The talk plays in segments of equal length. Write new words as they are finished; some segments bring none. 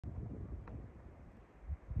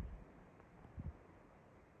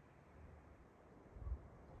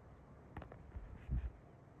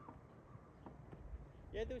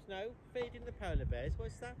Yeah, there was no feeding the polar bears.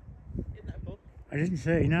 What's that? In that book? I didn't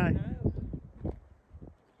see, no. No.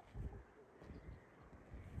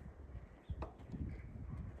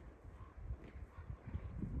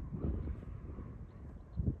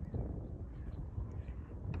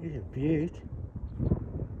 It's a beaut.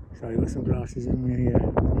 So you got some glasses in with you.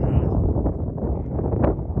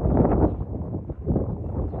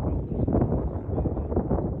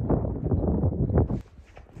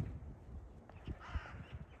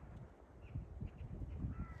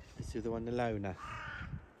 This is the one, the loner.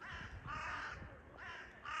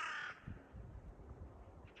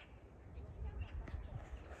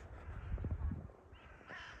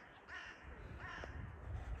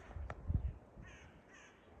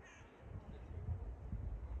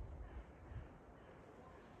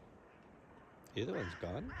 The other one's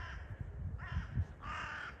gone.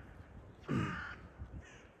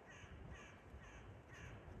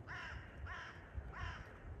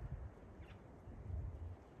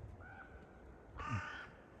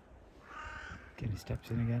 Getting steps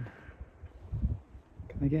in again.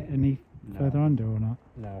 Can they get any further under or not?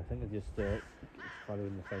 No, I think they're just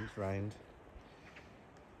following the fence round.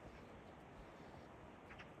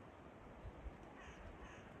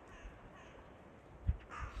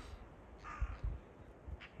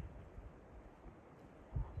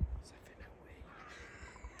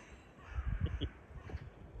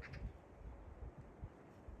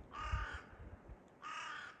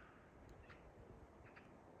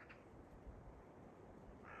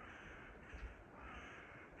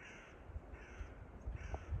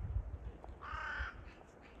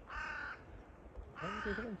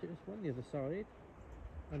 There's one the other side.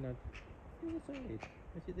 Oh no, the other side.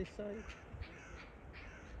 Is it this side?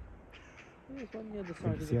 There's one the other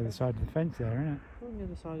side. It's the other side of the fence there, isn't it? On the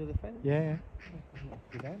other side of the fence. Yeah.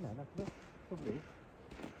 Go down now. That's probably.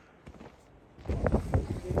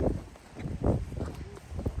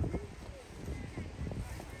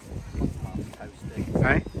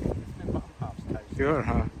 Hey? The bottom half's toasty. Sure,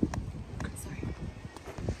 huh?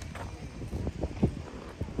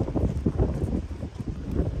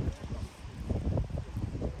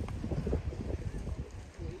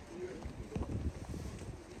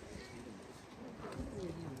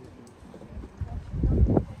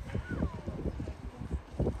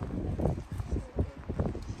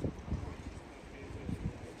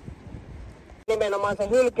 Nimenomaan se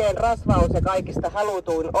hylkeen rasvaus ja kaikista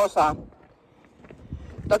halutuin osa.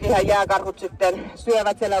 Tokihan jääkarhut sitten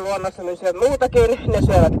syövät siellä luonnossa myös muutakin. Ne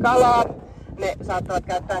syövät kalaa. Ne saattavat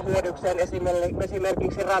käyttää hyödykseen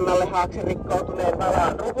esimerkiksi rannalle haaksi rikkoutuneen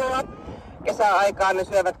valaan ruhoa. Kesäaikaan ne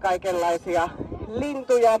syövät kaikenlaisia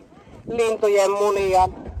lintuja, lintujen munia.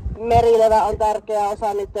 Merilevä on tärkeä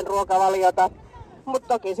osa niiden ruokavaliota. Mutta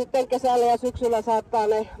toki sitten kesällä ja syksyllä saattaa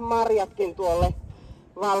ne marjatkin tuolle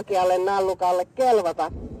valkealle nallukalle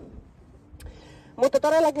kelvata. Mutta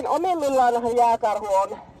todellakin omimmillaan jääkarhu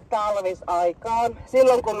on talvisaikaan,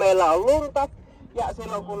 silloin kun meillä on lunta ja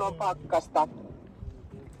silloin kun on pakkasta.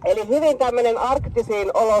 Eli hyvin tämmöinen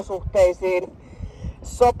arktisiin olosuhteisiin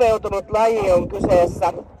sopeutunut laji on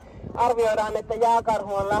kyseessä. Arvioidaan, että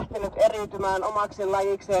jääkarhu on lähtenyt eriytymään omaksi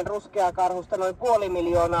lajikseen ruskeakarhusta noin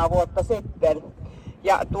 500 000 vuotta sitten.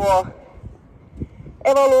 Ja tuo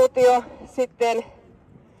evoluutio sitten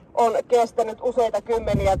on kestänyt useita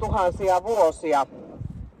kymmeniä tuhansia vuosia.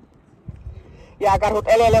 Jääkarhut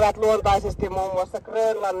elelevät luontaisesti muun muassa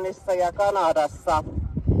Grönlannissa ja Kanadassa.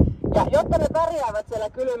 Ja jotta ne pärjäävät siellä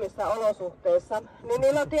kylmissä olosuhteissa, niin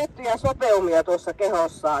niillä on tiettyjä sopeumia tuossa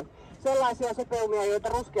kehossaan. Sellaisia sopeumia, joita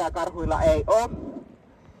ruskeakarhuilla ei ole.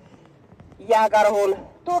 Jääkarhun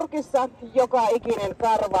turkissa joka ikinen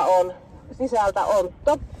karva on sisältä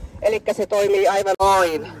ontto. Eli se toimii aivan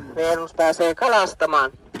noin. Venus pääsee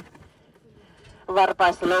kalastamaan.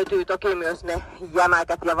 Varpaissa löytyy toki myös ne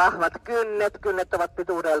jämäkät ja vahvat kynnet. Kynnet ovat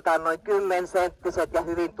pituudeltaan noin 10-senttiset ja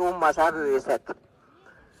hyvin tummasävyiset.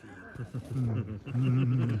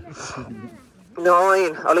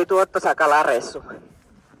 Noin, oli tuottoisa kalareissu.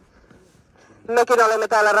 Mekin olemme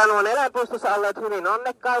täällä Ranuan eläinpuistossa olleet hyvin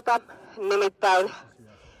onnekkaita. Nimittäin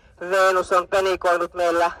Venus on penikoinut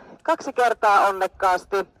meillä 2 kertaa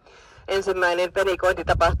onnekkaasti. Ensimmäinen penikointi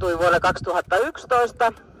tapahtui vuonna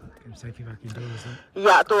 2011.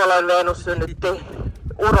 Ja tuolloin Venus synnytti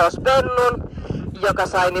urospennun, joka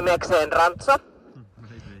sai nimekseen Rantso.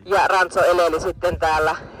 Ja Rantso eleli sitten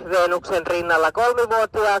täällä Venuksen rinnalla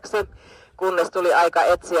 3-vuotiaaksi, kunnes tuli aika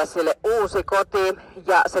etsiä sille uusi koti.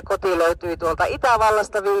 Ja se koti löytyi tuolta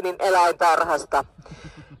Itävallasta Viinin eläintarhasta.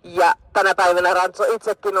 Ja tänä päivänä Rantso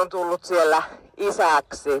itsekin on tullut siellä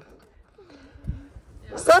isäksi.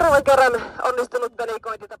 Seuraavan kerran onnistunut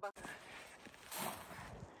penikointi tapahtui.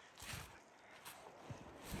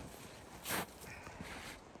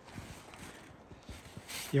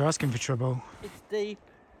 You're asking for trouble. It's deep.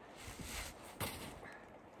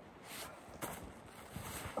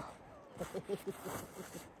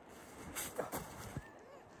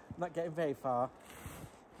 Not getting very far.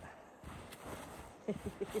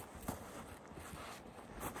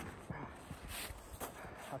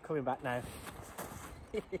 I'm coming back now.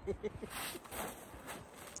 In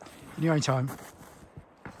your own time.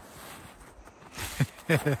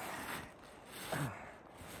 Yeah.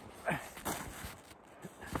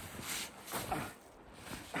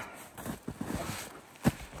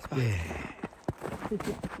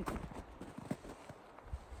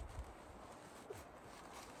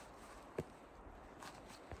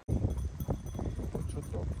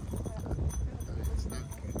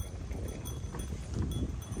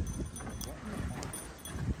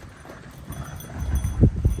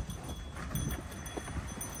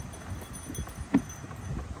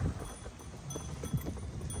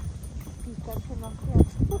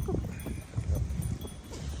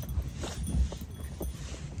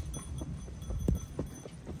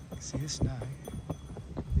 See the snow?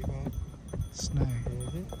 Snow.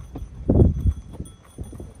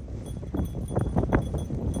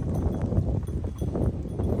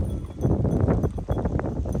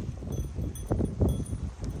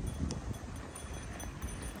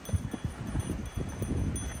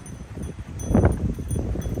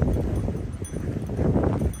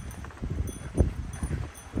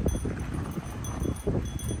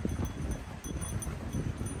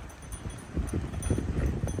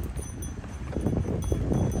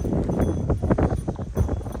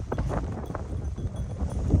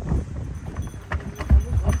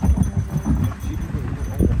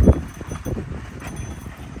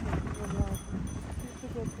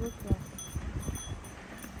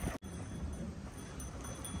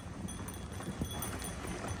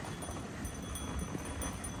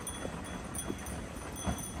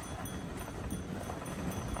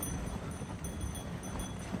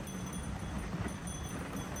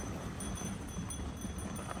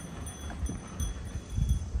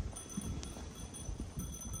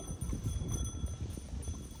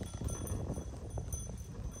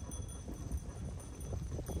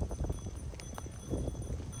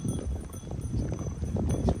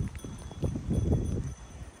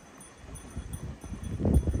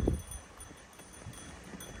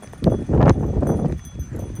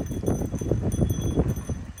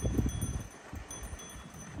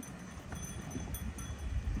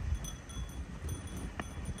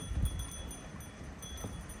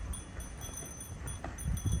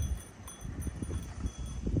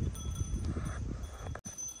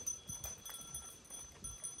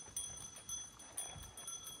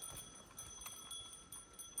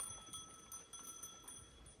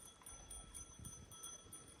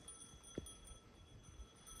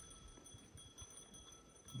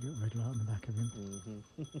 Got a red light on the back of him. Oh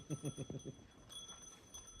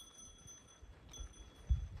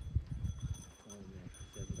yeah, she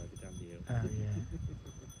said over down the hill. Oh yeah.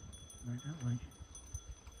 Right that way.